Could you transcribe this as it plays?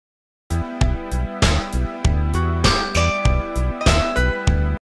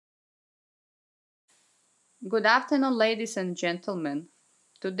Good afternoon, ladies and gentlemen.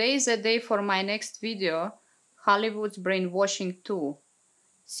 Today is the day for my next video, Hollywood's Brainwashing 2.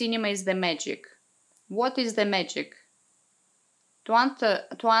 Cinema is the magic. What is the magic? To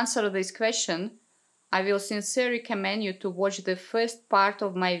answer this question, I will sincerely recommend you to watch the first part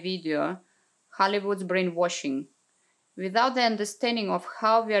of my video, Hollywood's Brainwashing. Without the understanding of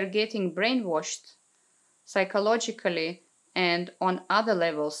how we are getting brainwashed, psychologically and on other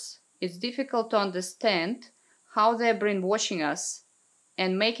levels, it's difficult to understand how they're brainwashing us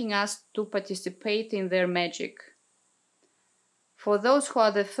and making us to participate in their magic. For those who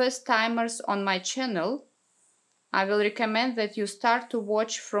are the first timers on my channel, I will recommend that you start to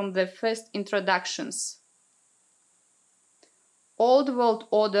watch from the first introductions. Old world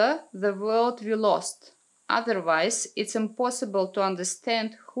order, the world we lost. Otherwise, it's impossible to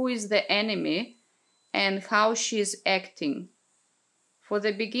understand who is the enemy and how she is acting. For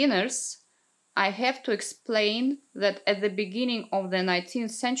the beginners, I have to explain that at the beginning of the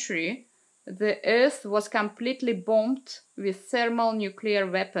 19th century, the Earth was completely bombed with thermal nuclear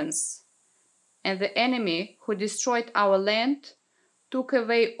weapons, and the enemy who destroyed our land took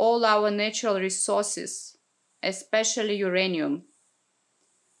away all our natural resources, especially uranium.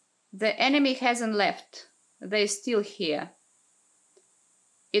 The enemy hasn't left, they're still here.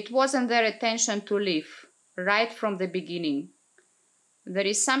 It wasn't their intention to leave, right from the beginning. There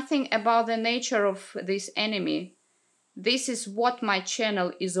is something about the nature of this enemy. This is what my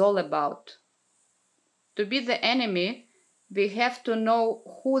channel is all about. To be the enemy, we have to know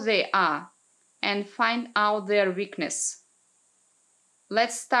who they are and find out their weakness.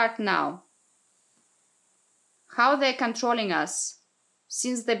 Let's start now. How they're controlling us.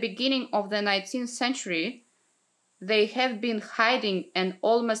 Since the beginning of the 19th century, they have been hiding and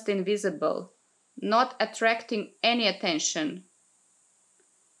almost invisible, not attracting any attention.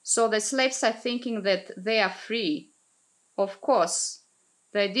 So the slaves are thinking that they are free. Of course,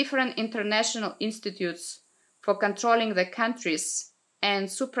 there are different international institutes for controlling the countries and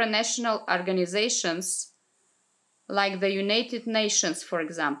supranational organizations like the United Nations, for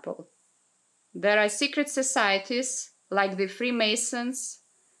example. There are secret societies like the Freemasons,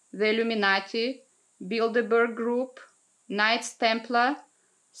 the Illuminati, Bilderberg Group, Knights Templar,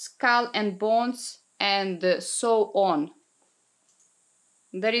 Skull and Bones, and so on.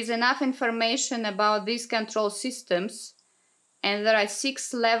 There is enough information about these control systems, and there are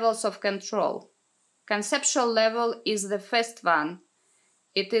 6 levels of control. Conceptual level is the first one.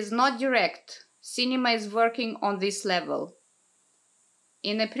 It is not direct. Cinema is working on this level.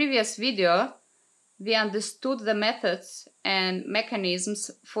 In a previous video, we understood the methods and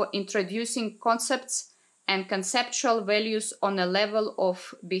mechanisms for introducing concepts and conceptual values on a level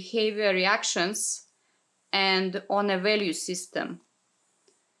of behavior reactions and on a value system.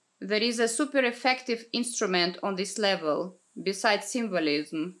 There is a super effective instrument on this level, besides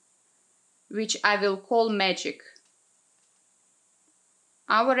symbolism, which I will call magic.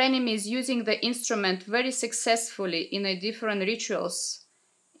 Our enemy is using the instrument very successfully in a different rituals,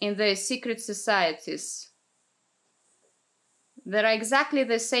 in their secret societies. There are exactly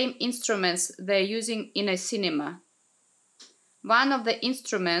the same instruments they're using in a cinema. One of the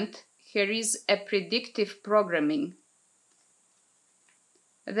instruments here is a predictive programming.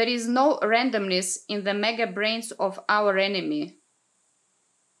 There is no randomness in the mega brains of our enemy.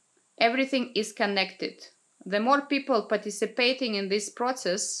 Everything is connected. The more people participating in this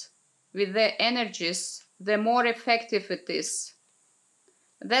process with their energies, the more effective it is.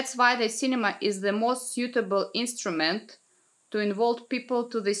 That's why the cinema is the most suitable instrument to involve people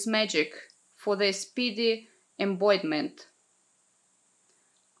to this magic for their speedy embodiment.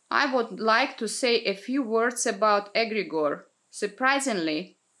 I would like to say a few words about egregore.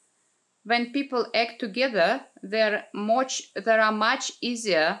 Surprisingly, when people act together, they are much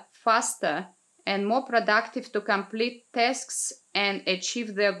easier, faster, and more productive to complete tasks and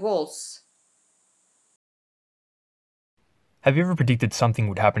achieve their goals. Have you ever predicted something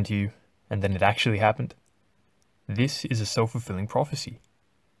would happen to you, and then it actually happened? This is a self-fulfilling prophecy.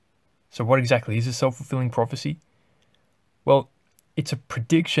 So what exactly is a self-fulfilling prophecy? Well, it's a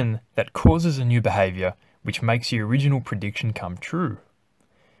prediction that causes a new behavior which makes the original prediction come true.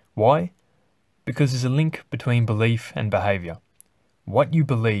 Why? Because there's a link between belief and behavior. What you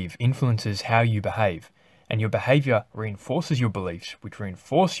believe influences how you behave, and your behavior reinforces your beliefs, which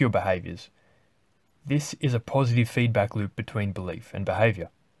reinforce your behaviors. This is a positive feedback loop between belief and behavior.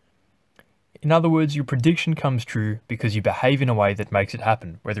 In other words, your prediction comes true because you behave in a way that makes it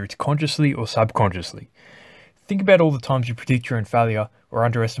happen, whether it's consciously or subconsciously. Think about all the times you predict your own failure or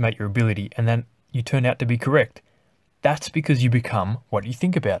underestimate your ability, and then you turn out to be correct. That's because you become what you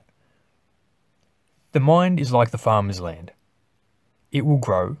think about. The mind is like the farmer's land. It will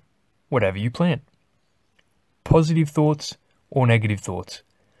grow whatever you plant. Positive thoughts or negative thoughts.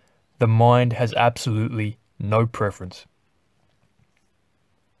 The mind has absolutely no preference.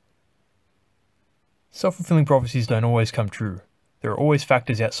 Self-fulfilling prophecies don't always come true. There are always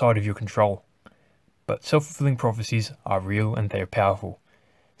factors outside of your control. But self-fulfilling prophecies are real and they are powerful.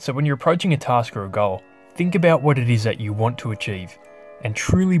 So when you're approaching a task or a goal, think about what it is that you want to achieve and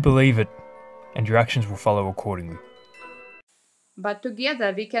truly believe it, and your actions will follow accordingly. But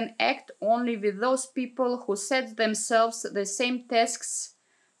together we can act only with those people who set themselves the same tasks,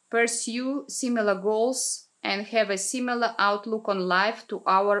 pursue similar goals, and have a similar outlook on life to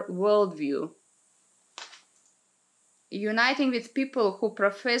our worldview. Uniting with people who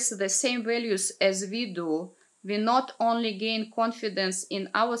profess the same values as we do, we not only gain confidence in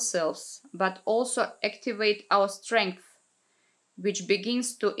ourselves, but also activate our strength, which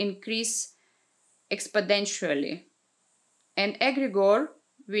begins to increase exponentially. An egregore,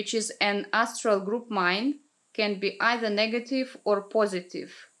 which is an astral group mind, can be either negative or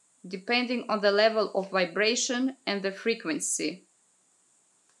positive, depending on the level of vibration and the frequency.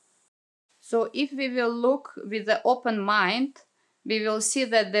 So if we will look with the open mind, we will see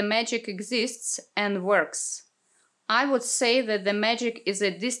that the magic exists and works. I would say that the magic is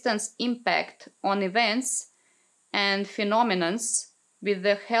a distance impact on events and phenomena with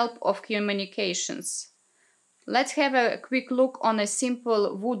the help of communications. Let's have a quick look on a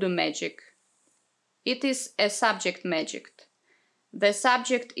simple voodoo magic. It is a subject magic. The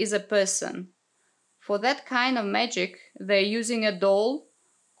subject is a person. For that kind of magic, they're using a doll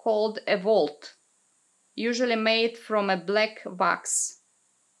called a vault, usually made from a black wax.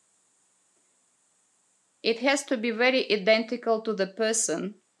 It has to be very identical to the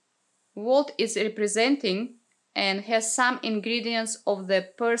person. Vault is representing and has some ingredients of the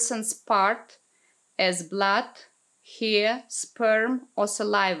person's part as blood, hair, sperm, or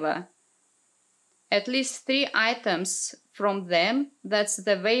saliva. At least 3 items from them, that's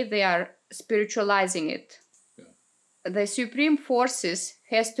the way they are spiritualizing it. Yeah. The Supreme Forces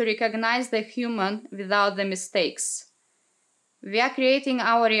has to recognize the human without the mistakes. We are creating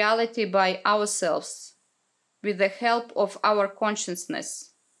our reality by ourselves, with the help of our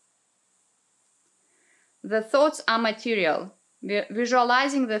consciousness. The thoughts are material.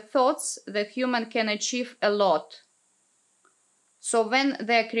 Visualizing the thoughts, the human can achieve a lot. So when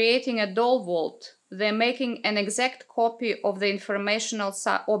they're creating a doll vault, they're making an exact copy of the informational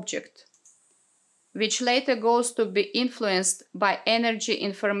object, which later goes to be influenced by energy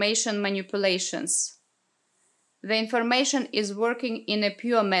information manipulations. The information is working in a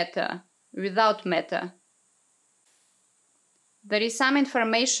pure matter, without matter. There is some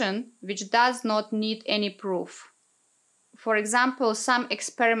information which does not need any proof. For example, some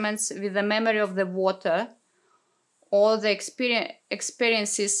experiments with the memory of the water or the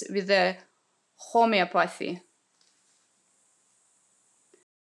experiences with the homeopathy.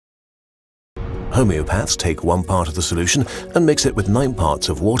 Homeopaths take 1 part of the solution and mix it with 9 parts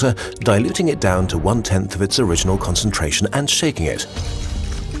of water, diluting it down to 1/10 of its original concentration and shaking it.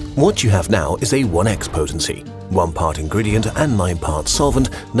 What you have now is a 1x potency, 1 part ingredient and 9 parts solvent,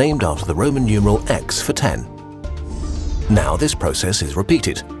 named after the Roman numeral X for 10. Now this process is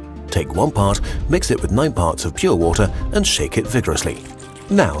repeated. Take 1 part, mix it with 9 parts of pure water and shake it vigorously.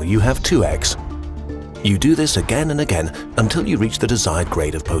 Now you have 2x. You do this again and again until you reach the desired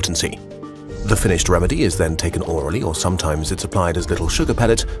grade of potency. The finished remedy is then taken orally, or sometimes it's applied as little sugar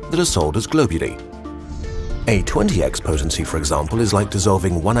pellets that are sold as globuli. A 20x potency, for example, is like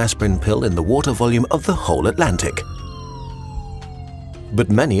dissolving 1 aspirin pill in the water volume of the whole Atlantic. But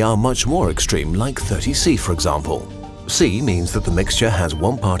many are much more extreme, like 30C for example. C means that the mixture has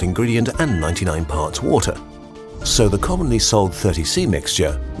 1 part ingredient and 99 parts water. So the commonly sold 30C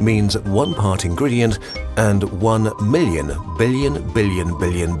mixture means 1 part ingredient and 1 million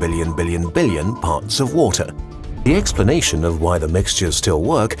billion parts of water. The explanation of why the mixtures still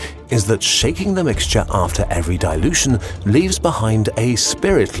work is that shaking the mixture after every dilution leaves behind a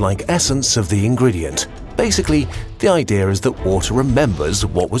spirit-like essence of the ingredient. Basically, the idea is that water remembers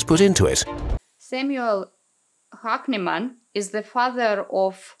what was put into it. Samuel Hahnemann is the father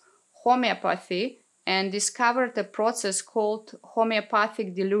of homeopathy and discovered a process called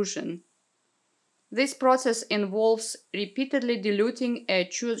homeopathic dilution. This process involves repeatedly diluting a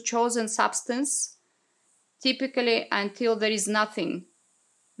chosen substance, typically until there is nothing,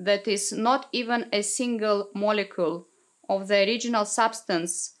 that is, not even a single molecule of the original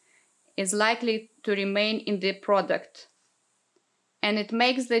substance is likely to remain in the product. And it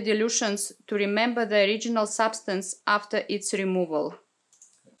makes the dilutions to remember the original substance after its removal.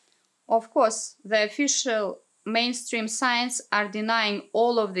 Of course, the official mainstream science are denying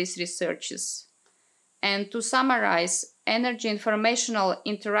all of these researches. And to summarize, energy informational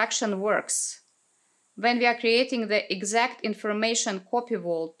interaction works. When we are creating the exact information copy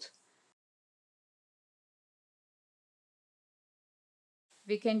vault,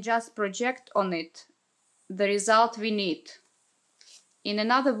 we can just project on it the result we need. In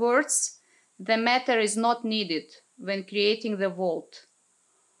other words, the matter is not needed when creating the vault.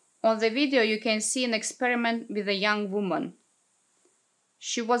 On the video, you can see an experiment with a young woman.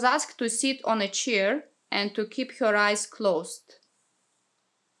 She was asked to sit on a chair and to keep her eyes closed.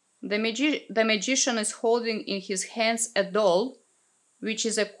 The magician is holding in his hands a doll, which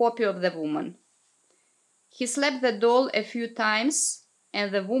is a copy of the woman. He slapped the doll a few times,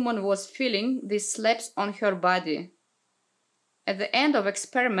 and the woman was feeling these slaps on her body. At the end of the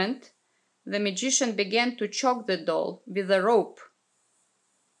experiment, the magician began to choke the doll with a rope,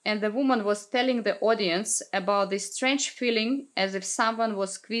 and the woman was telling the audience about this strange feeling as if someone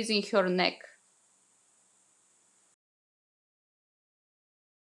was squeezing her neck.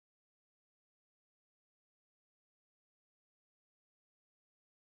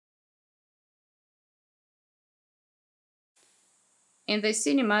 In the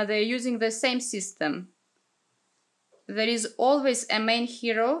cinema, they are using the same system. There is always a main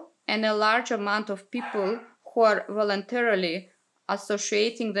hero and a large amount of people who are voluntarily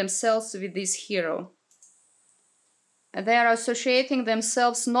associating themselves with this hero. They are associating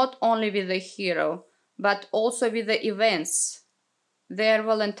themselves not only with the hero, but also with the events. They are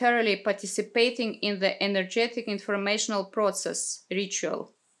voluntarily participating in the energetic informational process,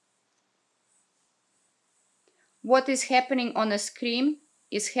 ritual. What is happening on a screen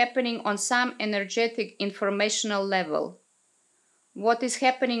is happening on some energetic informational level. What is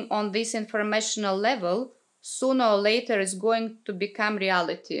happening on this informational level sooner or later is going to become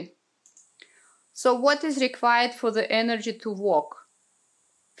reality. So what is required for the energy to work?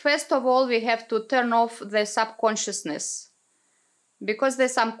 First of all, we have to turn off the subconsciousness, because the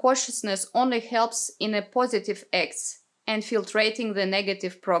subconsciousness only helps in a positive acts and filtrating the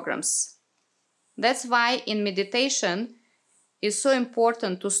negative programs. That's why in meditation it's so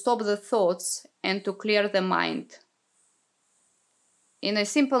important to stop the thoughts and to clear the mind. In a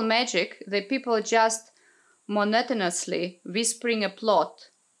simple magic, the people just monotonously whispering a plot,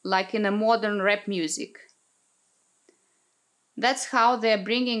 like in a modern rap music. That's how they are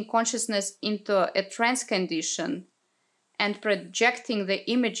bringing consciousness into a trance condition and projecting the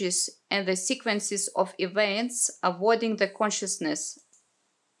images and the sequences of events, avoiding the consciousness.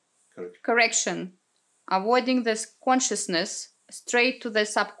 Correction. Avoiding the consciousness straight to the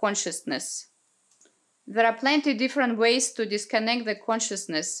subconsciousness. There are plenty different ways to disconnect the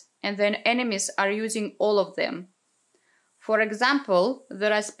consciousness, and the enemies are using all of them. For example,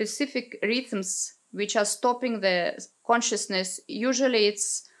 there are specific rhythms which are stopping the consciousness. Usually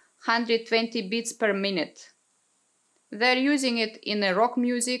it's 120 beats per minute. They're using it in a rock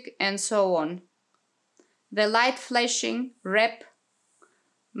music and so on. The light flashing, rap,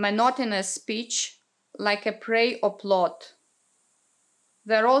 monotonous speech, like a pray or plot.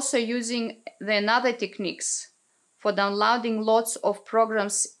 They're also using the other techniques for downloading lots of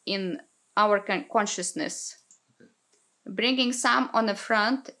programs in our consciousness. Bringing some on the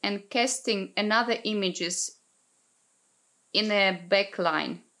front and casting another images in a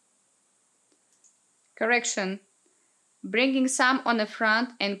backline. Correction. Bringing some on the front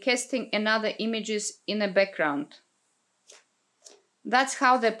and casting another images in a background. That's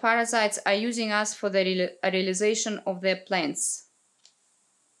how the parasites are using us for the realization of their plans.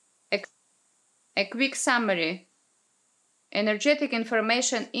 A quick summary. Energetic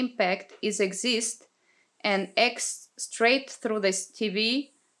information impact exists and acts straight through the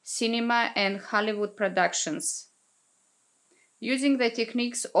TV, cinema and Hollywood productions. Using the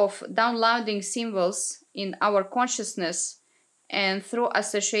techniques of downloading symbols in our consciousness and through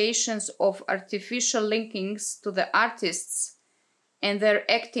associations of artificial linkings to the artists and their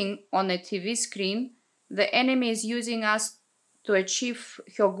acting on a TV screen, the enemy is using us to achieve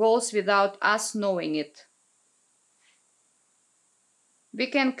her goals without us knowing it. We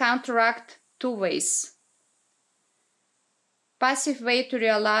can counteract two ways. Passive way to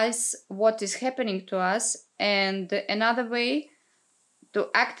realize what is happening to us, and another way to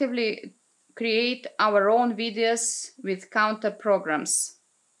actively create our own videos with counter programs.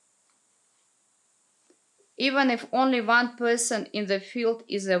 Even if only one person in the field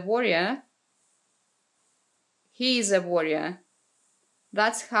is a warrior, he is a warrior.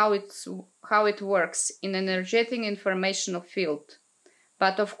 That's how it works in an energetic informational field.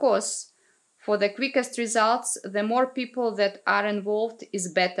 But of course, for the quickest results, the more people that are involved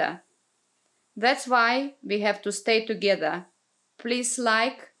is better. That's why we have to stay together. Please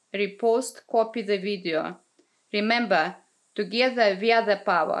like, repost, copy the video. Remember, together we are the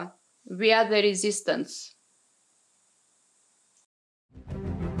power. We are the resistance.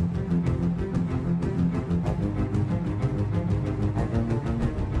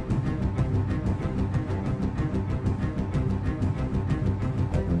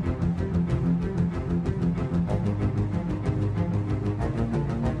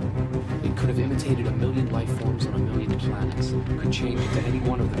 It could have imitated 1 million life forms on 1 million planets, could change into any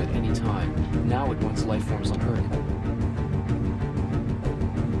one of them at any time. Now it wants life forms on Earth.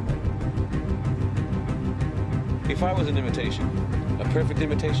 If I was an imitation, a perfect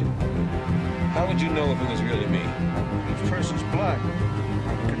imitation, how would you know if it was really me? Each person's blood.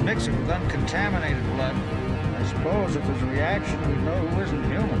 You can mix it with uncontaminated blood. I suppose if there's a reaction, we know who isn't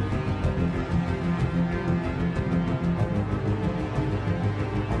human.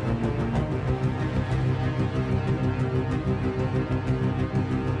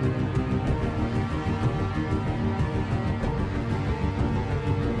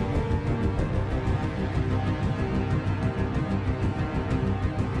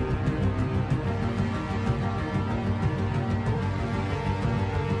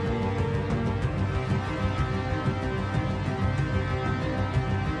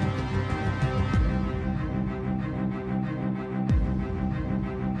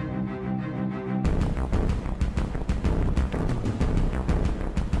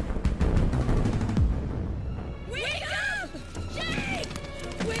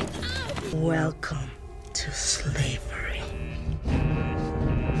 Welcome to slavery.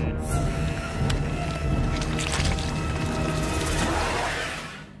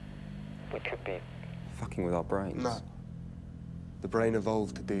 We could be fucking with our brains. No. The brain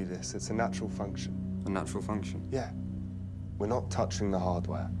evolved to do this. It's a natural function. A natural function? Yeah. We're not touching the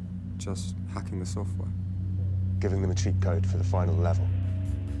hardware. Just hacking the software. Giving them a cheat code for the final level.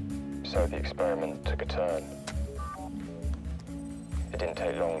 So the experiment took a turn. It didn't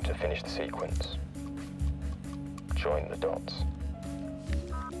take long to finish the sequence. Join the dots.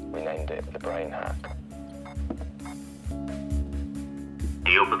 We named it the brain hack.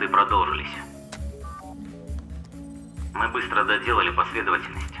 И опыты продолжились. Мы быстро доделали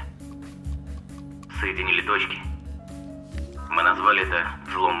последовательность. Соединили точки. Мы назвали это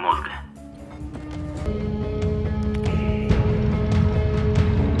взлом мозга.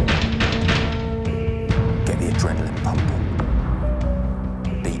 Get the adrenaline pumping.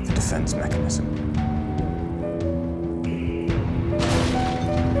 Beat the defense mechanism.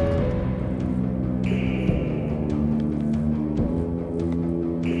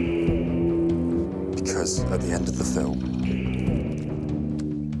 Because at the end of the film,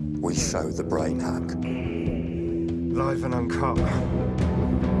 we show the brain hack. Live and uncut.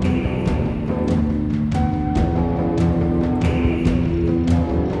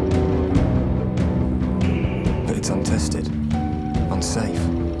 But it's untested, unsafe.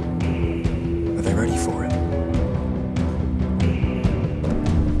 Are they ready for it?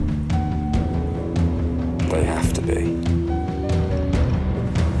 They have to be.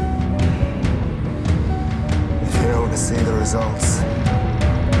 If you don't want to see the results,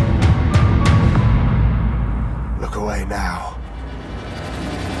 look away now.